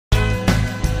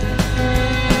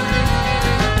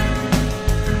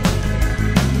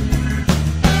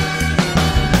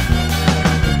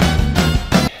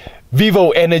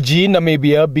Vivo Energy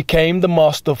Namibia became the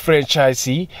master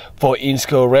franchisee for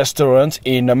Innscor restaurants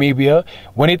in Namibia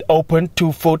when it opened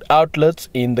 2 food outlets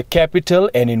in the capital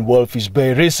and in Walvis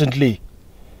Bay recently.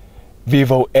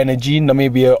 Vivo Energy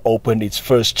Namibia opened its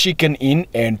first Chicken Inn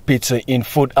and Pizza Inn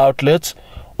food outlets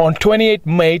on 28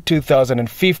 May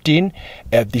 2015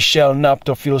 at the Shell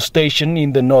NABTA fuel station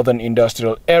in the Northern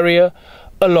Industrial Area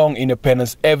along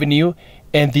Independence Avenue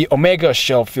and the Omega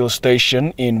Shell fuel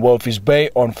station in Walvis Bay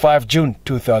on 5 June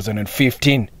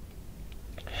 2015.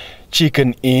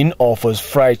 Chicken Inn offers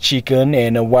fried chicken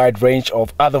and a wide range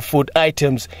of other food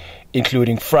items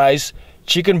including fries,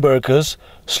 chicken burgers,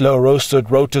 slow-roasted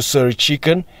rotisserie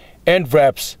chicken and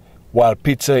wraps, while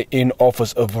Pizza Inn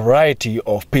offers a variety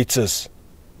of pizzas.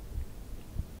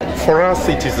 For us,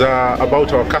 it is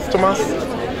about our customers.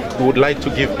 We would like to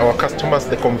give our customers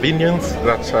the convenience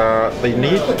that they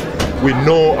need. We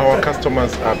know our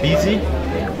customers are busy.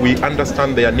 We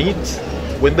understand their needs.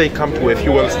 When they come to a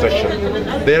fuel station,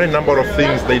 there are a number of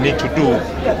things they need to do.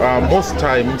 Most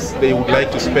times they would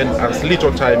like to spend as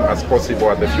little time as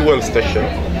possible at the fuel station,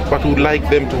 but we would like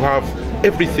them to have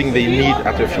everything they need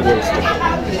at a fuel station.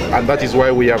 And that is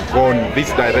why we have gone this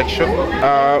direction.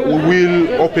 We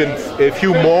will open a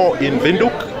few more in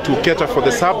WINDHOEK to cater for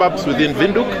the suburbs within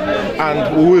WINDHOEK,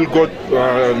 and we will go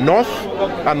north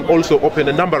and also open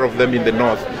a number of them in the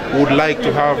north. We would like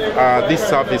to have this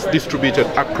service distributed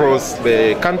across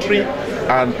the country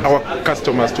and our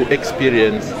customers to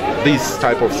experience this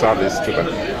type of service to them.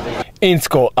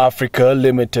 Innscor Africa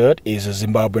Limited is a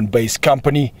Zimbabwean-based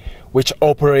company which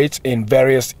operates in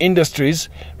various industries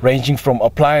ranging from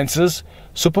appliances,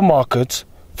 supermarkets,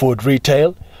 food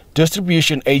retail,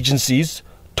 distribution agencies,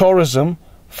 tourism,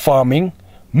 farming,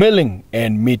 milling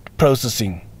and meat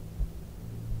processing.